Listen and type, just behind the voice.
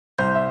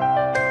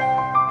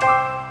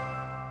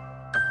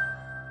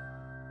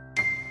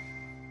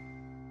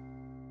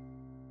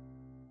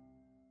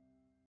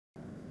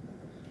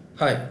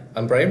Hi,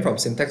 I'm Bryan from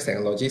Syntax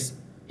Technologies.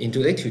 In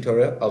today's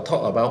tutorial, I'll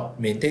talk about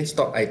maintain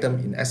stock item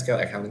in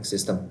SQL Accounting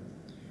System.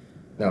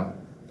 Now,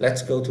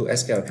 let's go to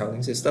SQL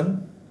Accounting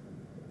System,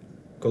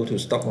 go to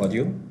Stock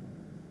module,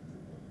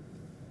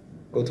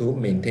 go to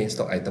maintain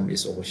stock item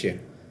is over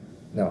here.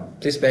 Now,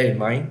 please bear in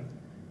mind,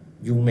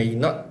 you may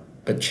not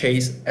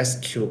purchase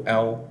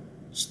SQL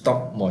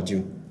stock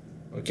module,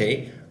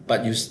 okay?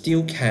 But you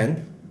still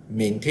can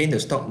maintain the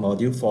stock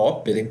module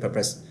for billing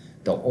purpose.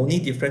 The only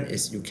difference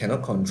is you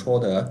cannot control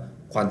the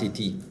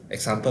quantity.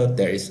 Example,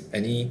 there is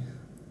any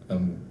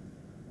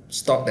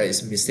stock that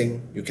is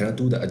missing, you cannot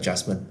do the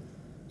adjustment.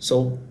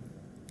 So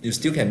you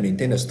still can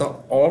maintain the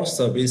stock or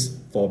service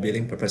for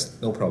billing purpose,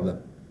 no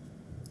problem.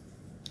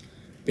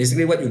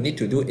 Basically, what you need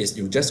to do is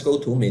you just go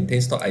to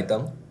maintain stock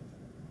item.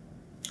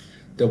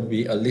 There will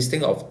be a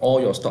listing of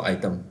all your stock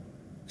item,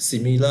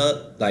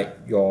 similar like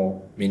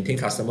your maintain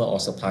customer or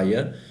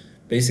supplier.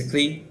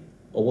 Basically,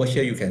 over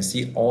here you can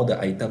see all the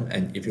item,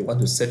 and if you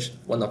want to search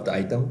one of the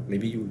item,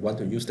 maybe you want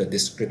to use the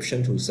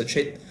description to search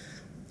it,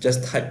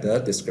 just type the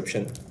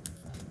description,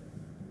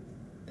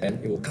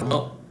 and it will come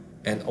out.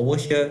 And over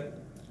here,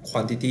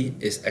 quantity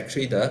is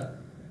actually the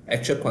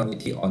actual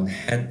quantity on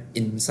hand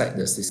inside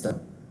the system.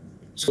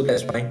 So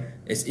that's why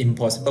it's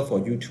impossible for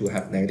you to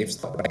have negative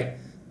stock, right?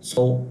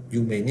 So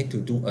you may need to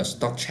do a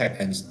stock check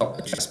and stock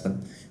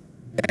adjustment.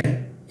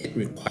 Then it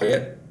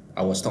required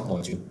our stock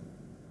module.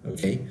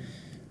 Okay.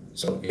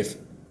 So if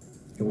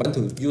you want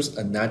to use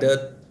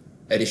another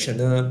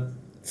additional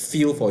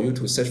field for you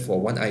to search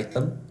for one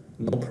item,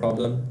 no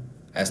problem.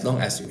 As long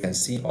as you can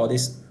see all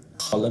these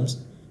columns,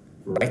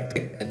 right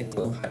click any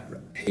column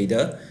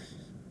header,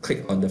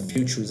 click on the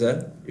field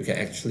chooser, you can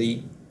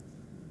actually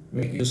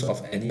make use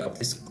of any of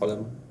this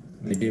column.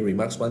 Maybe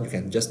remarks one, you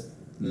can just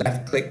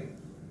left click,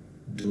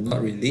 do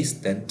not release,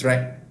 then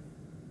drag,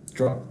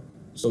 drop.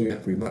 So you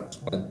have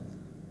remarks one,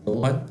 no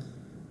one,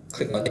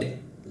 click on it,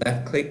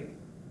 left click,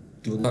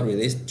 do not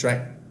release,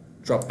 drag,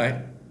 drop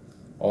back,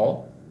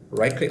 or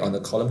right click on the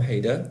column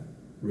header,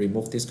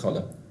 remove this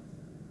column.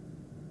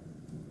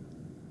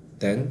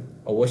 Then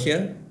over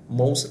here,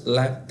 most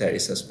left, there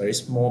is a very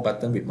small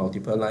button with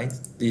multiple lines.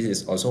 This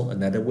is also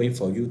another way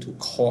for you to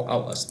call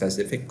out a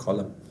specific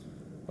column.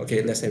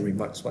 Okay, let's say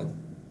remarks one.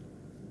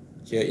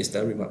 Here is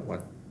the remark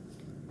one.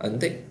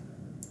 Untick,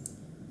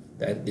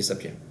 then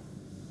disappear.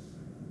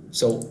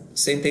 So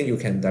same thing, you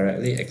can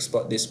directly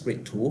export this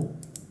grid to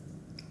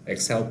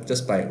Excel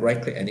just by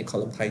right click any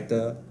column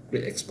title,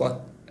 grid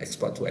export,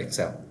 export to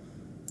Excel.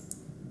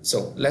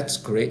 So let's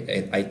create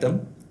an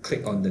item,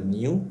 click on the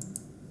new,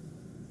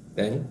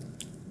 then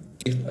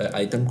give an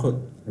item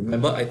code.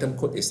 Remember, item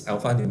code is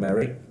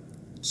alphanumeric,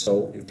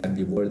 so you can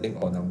be wording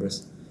or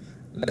numbers.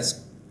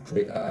 Let's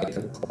create an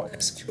item called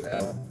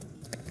SQL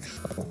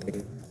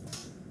Accounting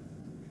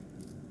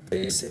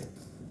Basic.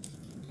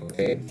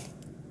 Okay.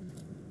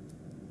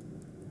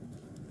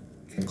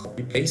 You can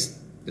copy paste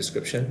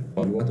description,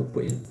 or you want to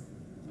put in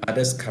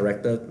others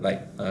character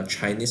like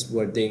Chinese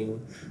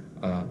wording,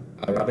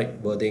 Arabic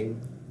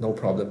wording, no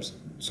problems.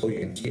 So you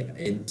can key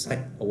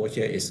inside. Over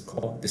here is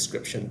called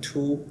description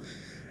 2.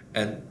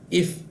 And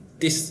if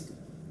this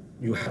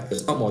you have the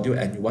stock module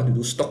and you want to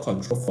do stock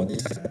control for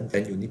this item,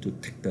 then you need to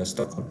take the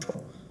stock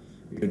control.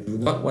 If you do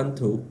not want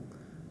to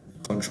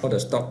control the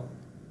stock,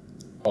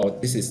 or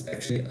this is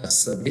actually a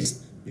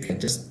service, you can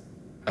just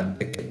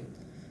untick it.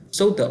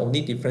 So the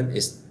only difference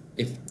is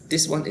if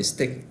this one is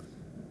ticked,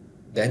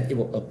 then it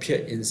will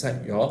appear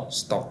inside your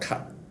stock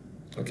card.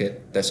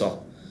 Okay, that's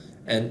all.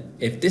 And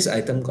if this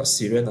item got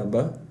serial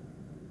number,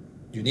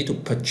 you need to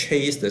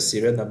purchase the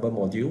serial number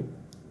module,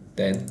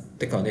 then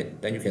click on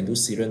it, then you can do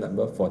serial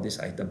number for this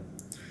item.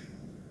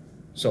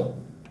 So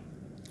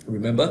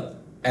remember,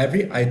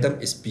 every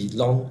item is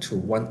belong to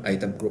one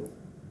item group,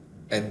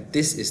 and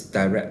this is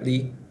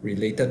directly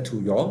related to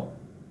your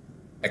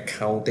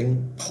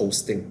accounting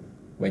posting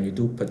when you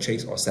do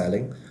purchase or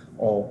selling,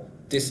 or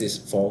this is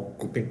for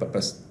grouping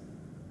purpose.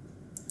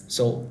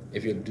 So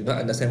if you do not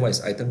understand what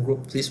is item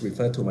group, please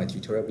refer to my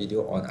tutorial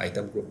video on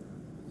item group.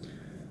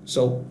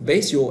 So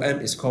base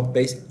UOM is called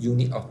base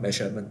unit of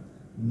measurement.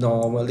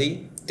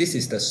 Normally, this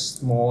is the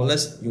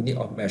smallest unit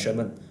of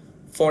measurement.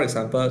 For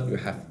example, you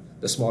have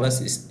the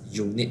smallest is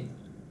unit.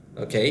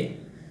 Okay,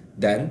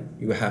 then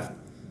you have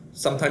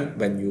sometimes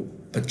when you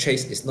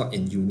purchase, it's not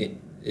in unit,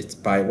 it's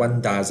by 1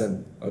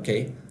 dozen.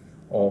 Okay,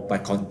 or by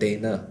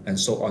container and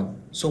so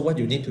on. So what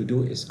you need to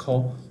do is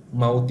call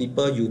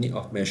multiple unit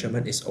of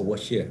measurement is over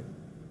here.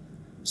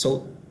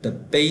 So the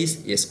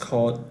base is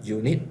called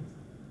unit.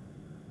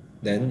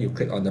 Then you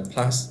click on the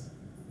plus.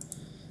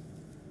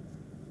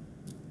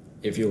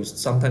 If you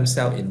sometimes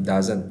sell in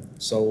dozen,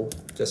 so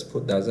just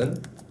put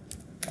dozen.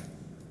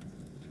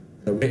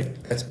 The rate,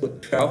 let's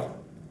put 12,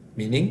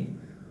 meaning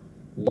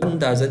 1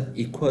 dozen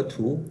equal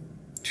to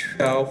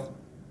 12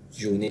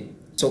 unit.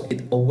 So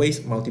it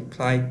always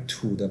multiply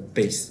to the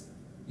base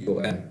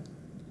UOM.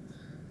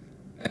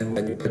 And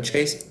when you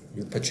purchase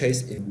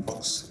in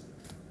box.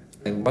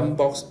 And one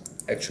box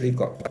actually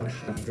got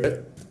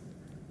 100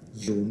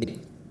 unit.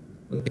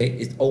 Okay,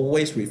 it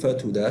always refer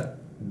to the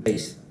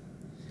base.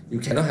 You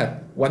cannot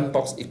have one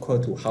box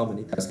equal to how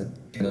many dozen.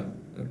 Cannot.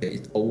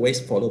 Okay, it always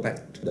follow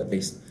back to the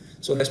base.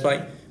 So that's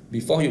why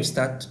before you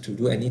start to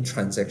do any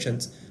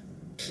transactions,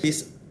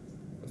 please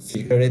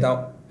figure it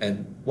out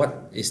and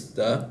what is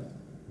the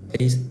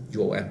base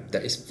UOM.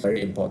 That is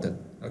very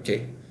important.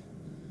 Okay.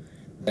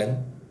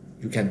 Then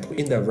you can put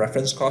in the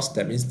reference cost.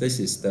 That means this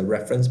is the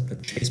reference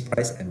purchase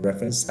price and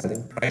reference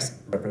selling price,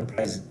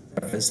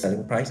 reference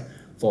selling price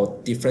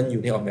for different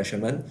unit of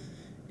measurement.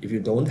 If you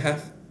don't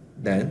have,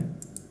 then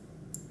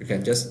you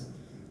can just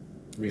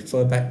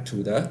refer back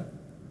to the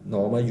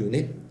normal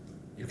unit.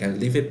 You can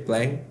leave it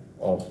blank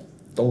or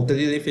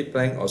totally leave it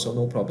blank, also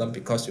no problem,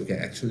 because you can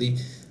actually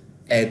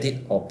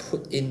edit or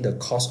put in the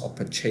cost of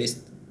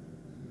purchase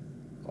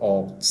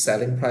or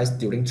selling price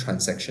during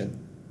transaction.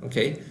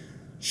 Okay,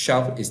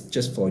 shelf is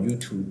just for you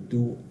to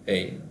do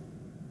a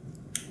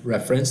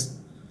reference.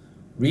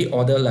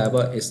 Reorder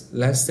level is,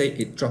 let's say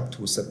it dropped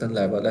to a certain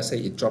level, let's say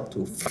it dropped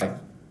to 5.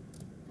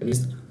 It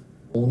means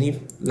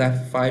only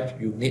left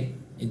 5 unit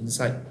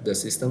inside the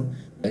system,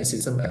 and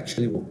system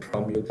actually will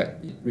prompt you that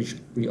it reached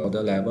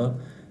reorder level,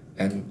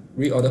 and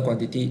reorder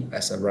quantity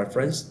as a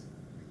reference.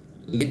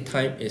 Lead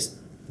time is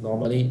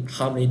normally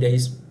how many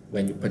days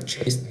when you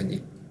purchase and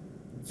it,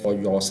 for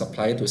your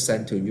supplier to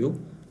send to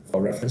you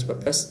for reference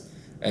purpose.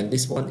 And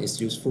this one is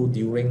useful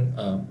during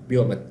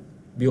bill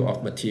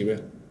of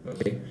material.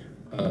 Okay,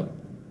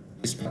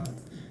 this part,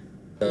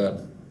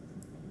 the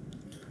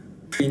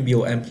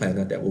pre-BOM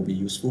planner, that will be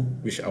useful,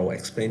 which I will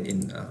explain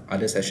in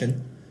other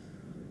session.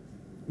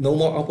 No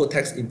more output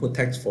tax, input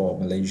tax for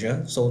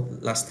Malaysia. So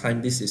last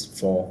time this is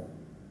for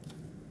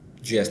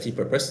GST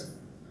purpose.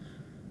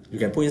 You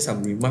can put in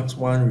some remarks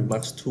 1,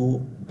 remarks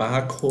 2,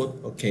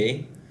 barcode,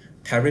 okay.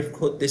 Tariff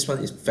code, this one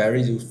is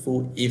very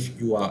useful if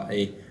you are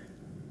a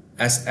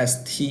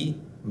SST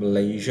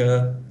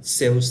Malaysia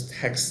sales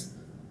tax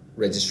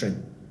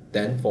registrant.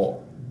 Then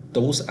for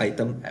those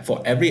items,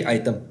 for every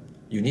item,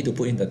 you need to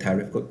put in the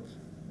tariff code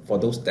for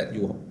those that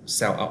you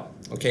sell out,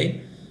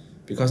 okay?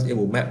 Because it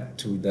will map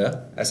to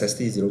the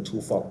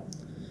SST02 form.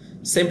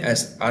 Same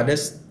as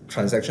others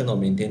transaction or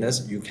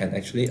maintenance, you can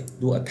actually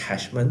do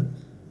attachment.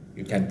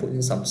 You can put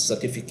in some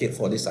certificate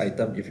for this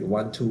item if you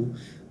want to,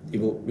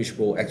 which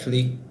will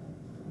actually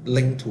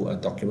link to a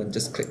document.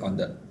 Just click on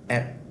the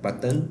add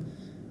button,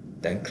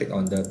 then click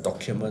on the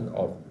document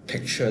or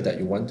picture that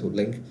you want to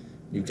link.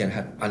 You can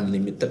have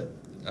unlimited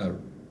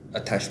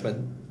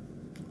attachment.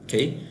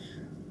 Okay.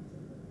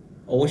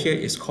 Over here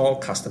is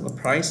called customer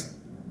price.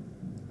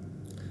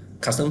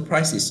 Customer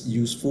price is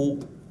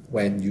useful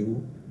when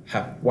you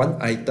have one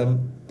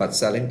item but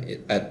selling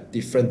it at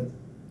different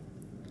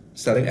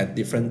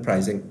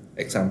pricing.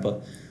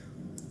 Example,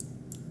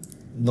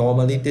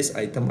 normally this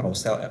item I'll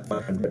sell at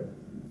 100.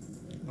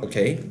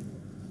 Okay,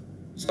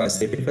 so I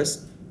save it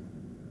first.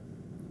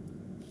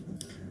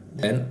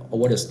 Then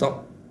over the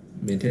stock,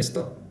 maintain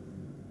stock.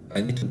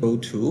 I need to go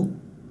to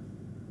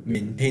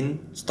maintain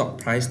stock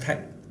price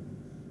tag.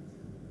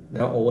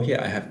 Now over here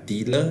I have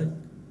dealer,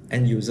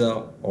 end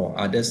user or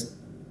others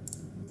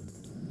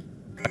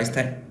price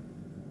tag.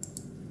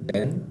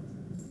 Then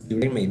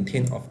during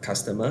maintain of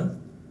customer,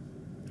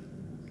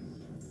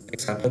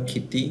 example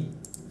Kitty,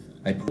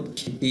 I put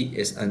Kitty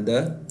is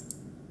under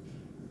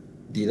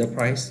dealer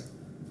price,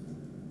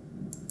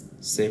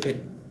 save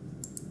it.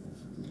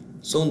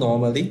 So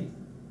normally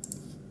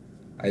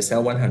I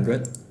sell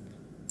 100,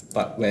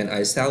 but when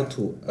I sell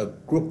to a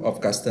group of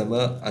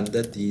customer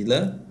under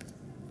dealer,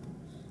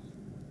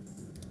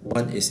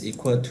 1 is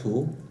equal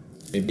to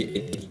maybe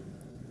 80.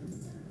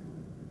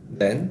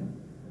 Then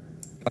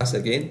plus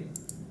again,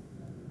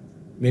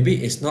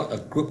 maybe it's not a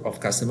group of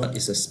customer,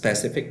 it's a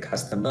specific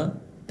customer,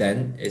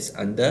 then it's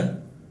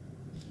under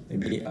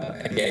maybe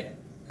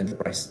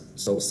enterprise.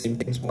 So same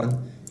things,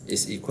 1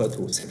 is equal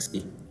to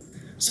 60.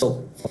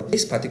 So for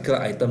this particular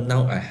item,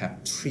 now I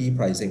have 3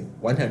 pricing,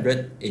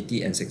 100,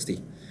 80, and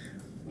 60.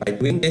 By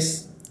doing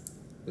this,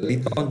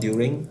 later on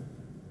during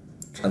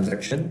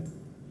transaction,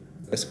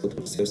 let's go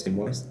to sales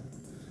invoice.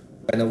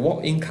 When a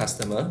walk-in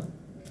customer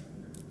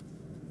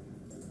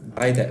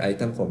buy that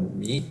item from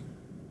me,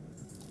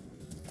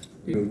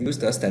 you will use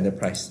the standard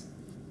price,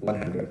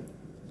 100.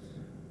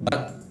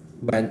 But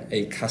when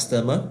a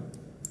customer,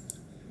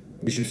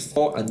 which will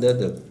fall under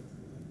the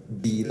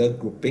dealer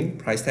grouping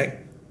price tag,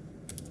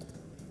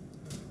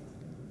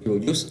 you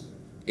will use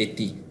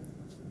 80.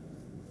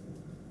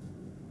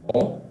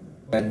 Or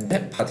when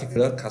that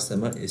particular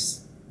customer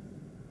is,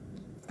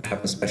 I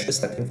have a special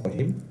setting for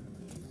him,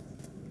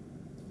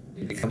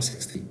 it becomes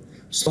 60.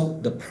 So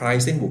the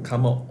pricing will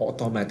come out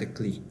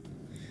automatically.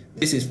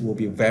 This will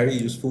be very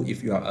useful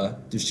if you are a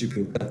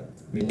distributor,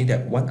 meaning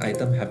that one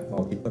item have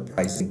multiple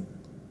pricing.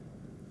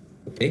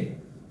 Okay,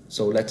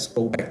 so let's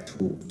go back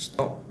to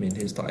stock,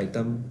 maintain stock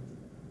item.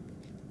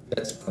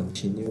 Let's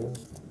continue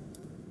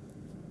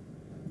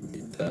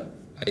with the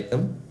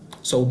item.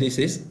 So this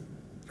is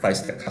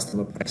price tag,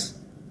 customer price.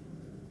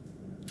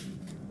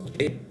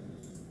 Okay,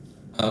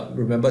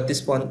 remember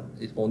this one,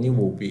 it only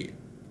will be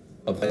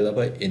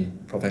available in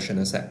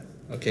professional set.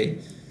 Okay,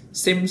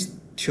 same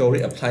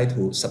theory apply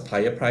to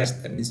supplier price.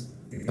 That means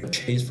you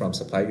purchase from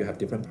supplier, you have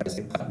different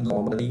pricing, but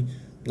normally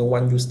no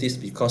one use this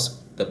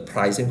because the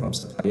pricing from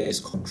supplier is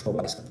controlled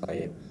by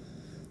supplier.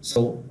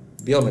 So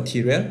bill of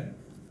material,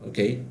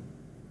 okay,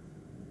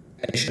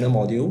 additional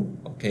module,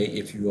 okay,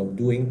 if you are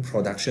doing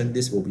production,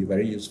 this will be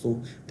very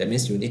useful. That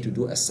means you need to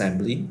do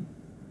assembly.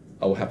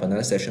 I will have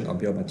another session on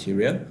bill of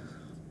material.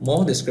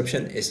 More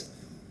description is,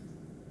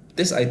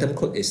 this item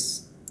code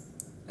is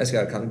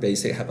SQL Accounting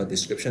Basic, have a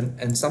description,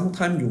 and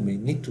sometimes you may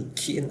need to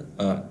key in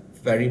a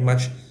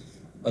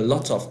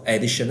lot of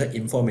additional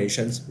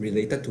information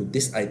related to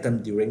this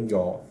item during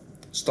your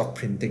stock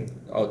printing,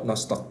 or not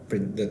stock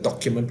print, the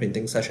document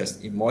printing, such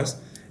as invoice,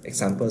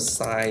 example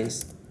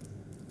size,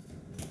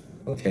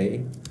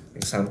 okay,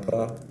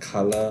 example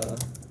color,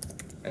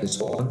 and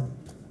so on.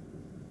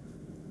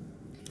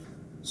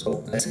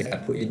 So let's say I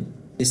put in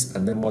this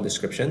under more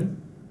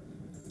description.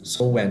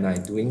 So when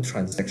I'm doing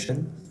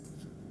transaction,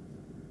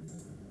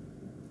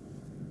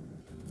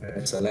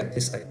 I select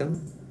this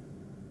item.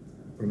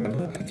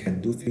 Remember, I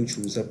can do field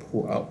chooser,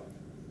 pull out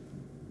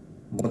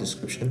more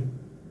description.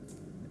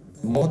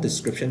 More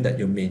description that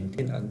you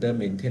maintain under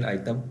maintain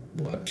item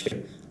will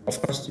appear.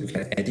 Of course, you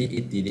can edit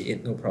it, delete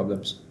it, no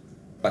problems.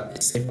 But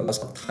it saves a lot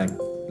of time.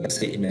 Let's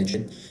say,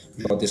 imagine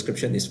your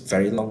description is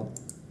very long.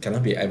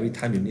 Cannot be every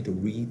time you need to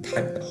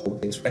retype the whole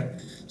things, right?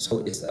 So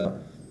it's a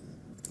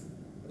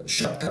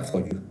shortcut for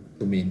you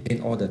to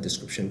maintain all the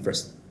description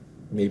first.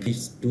 Maybe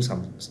do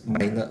some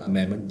minor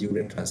amendment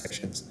during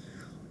transactions.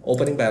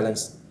 Opening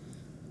balance.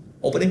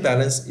 Opening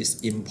balance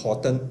is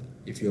important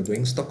if you're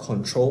doing stock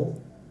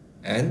control,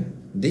 and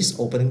this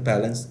opening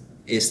balance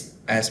is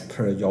as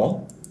per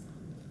your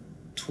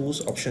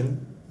tools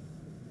option,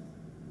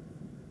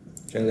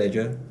 general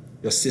ledger,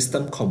 your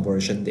system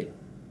conversion date.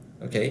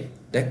 Okay,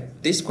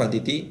 that this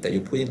quantity that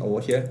you put in over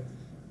here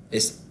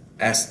is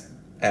as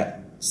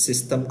at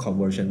system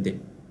conversion date.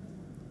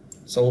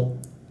 So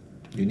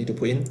you need to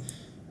put in.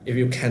 If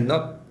you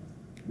cannot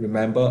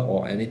remember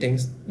or anything,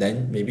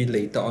 then maybe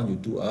later on you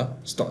do a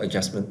stock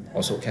adjustment,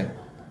 also can.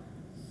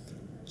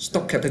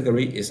 Stock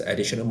category is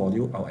additional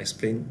module. I'll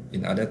explain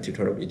in other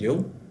tutorial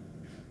video.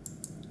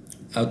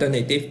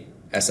 Alternative,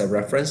 as a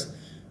reference,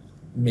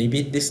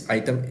 maybe this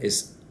item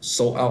is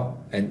sold out,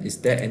 and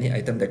is there any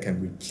item that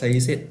can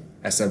replace it,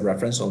 as a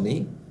reference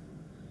only.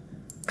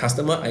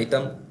 Customer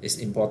item is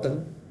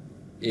important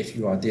if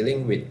you are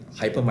dealing with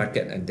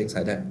hypermarket and things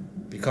like that,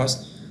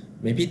 because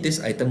maybe this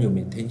item you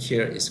maintain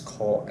here is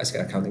called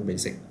SQL Accounting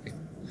Basic,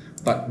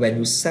 but when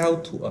you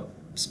sell to a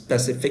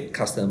specific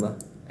customer,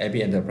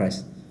 every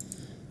enterprise,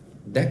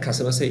 that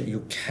customer say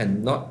you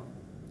cannot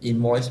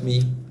invoice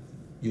me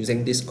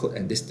using this code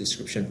and this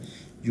description.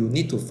 You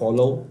need to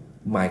follow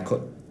my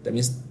code. That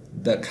means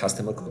the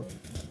customer code.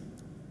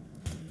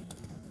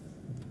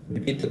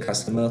 Maybe the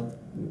customer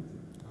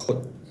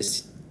code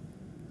is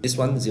this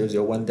one,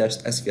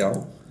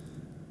 001-SQL,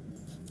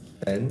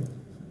 and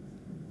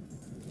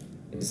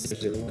it's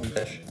 001-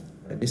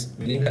 like this,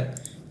 meaning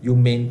that you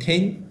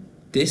maintain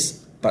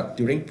this, but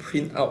during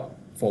print out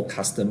for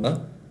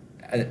customer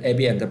at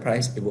every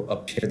enterprise, it will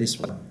appear this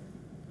one.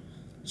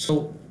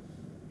 So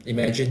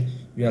imagine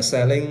you are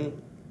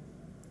selling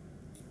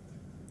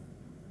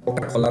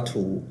Coca-Cola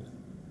to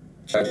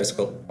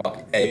Chargesco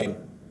or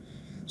Aeon.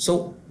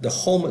 So the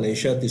whole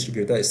Malaysia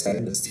distributor is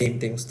selling the same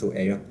things to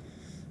Aeon.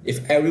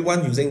 If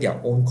everyone using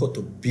their own code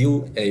to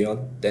build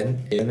Aeon,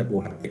 then Aeon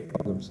will have big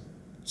problems.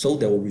 So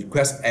they will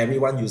request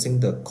everyone using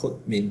the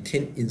code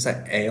maintained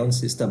inside Aeon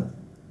system.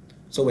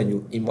 So when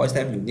you invoice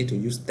them, you need to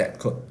use that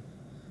code.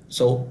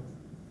 So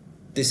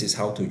this is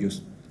how to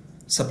use.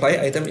 Supplier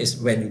item is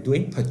when you're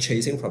doing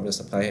purchasing from the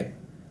supplier.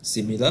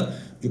 Similar,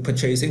 you're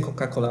purchasing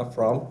Coca-Cola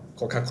from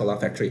Coca-Cola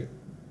factory.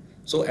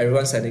 So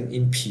everyone's sending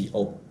in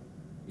PO.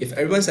 If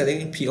everyone's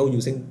sending in PO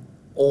using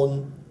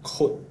own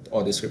code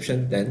or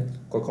description, then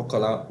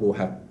Coca-Cola will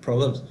have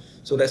problems.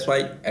 So that's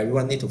why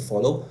everyone need to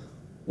follow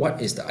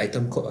what is the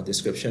item code or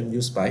description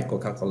used by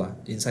Coca-Cola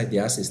inside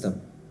their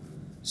system.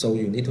 So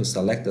you need to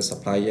select the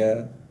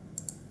supplier,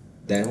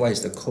 then what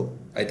is the code,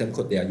 item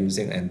code they are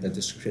using, and the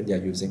description they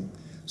are using.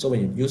 So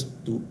when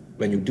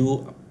you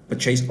do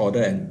purchase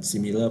order and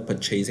similar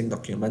purchasing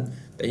document,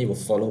 then you will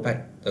follow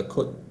back the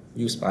code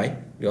used by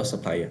your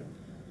supplier.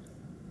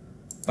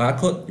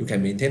 Barcode, you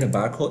can maintain a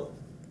barcode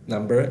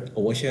number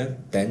over here,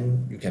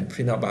 then you can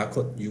print out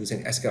barcode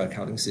using SQL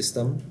Accounting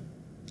System.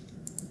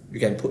 You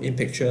can put in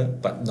picture,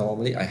 but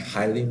normally I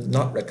highly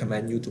not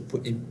recommend you to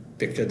put in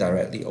picture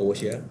directly over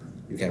here.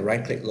 You can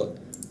right click load,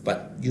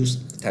 but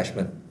use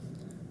attachment.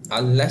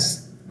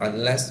 Unless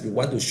you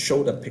want to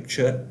show the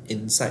picture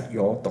inside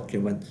your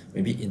document,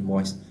 maybe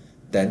invoice,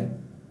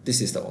 then this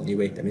is the only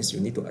way. That means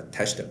you need to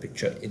attach the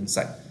picture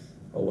inside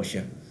over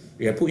here.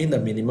 You can put in the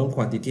minimum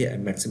quantity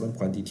and maximum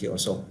quantity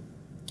also.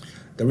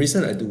 The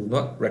reason I do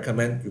not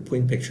recommend you put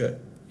in picture,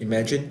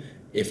 imagine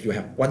if you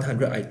have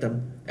 100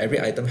 items, every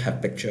item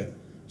have picture.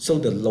 So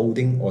the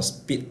loading or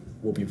speed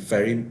will be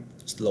very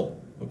slow,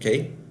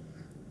 okay?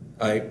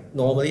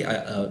 Normally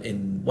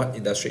in what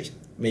industry?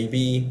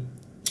 Maybe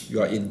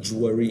you are in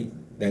jewelry,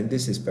 then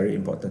this is very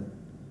important.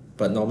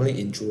 But normally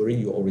in jewelry,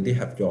 you already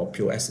have your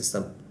POS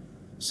system.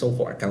 So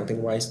for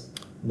accounting wise,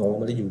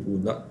 normally you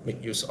will not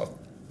make use of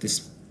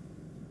this.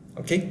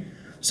 Okay,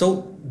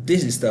 so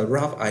this is the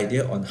rough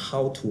idea on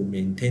how to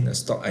maintain a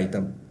stock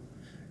item.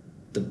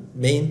 The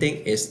main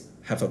thing is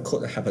have a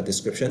code, have a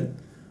description,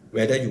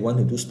 whether you want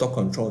to do stock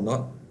control or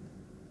not,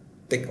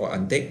 tick or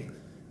untick,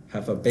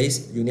 have a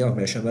base unit of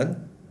measurement,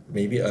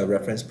 maybe a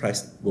reference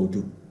price will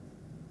do.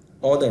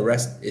 All the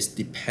rest is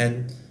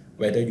depend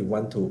whether you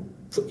want to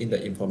put in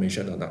the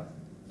information or not.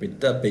 With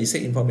the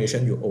basic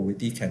information, you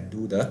already can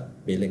do the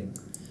billing.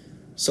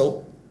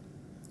 So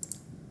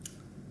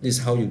this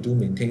is how you do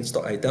maintain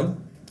stock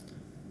item.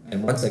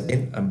 And once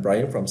again, I'm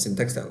Bryan from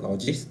Syntax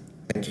Technologies.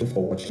 Thank you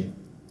for watching.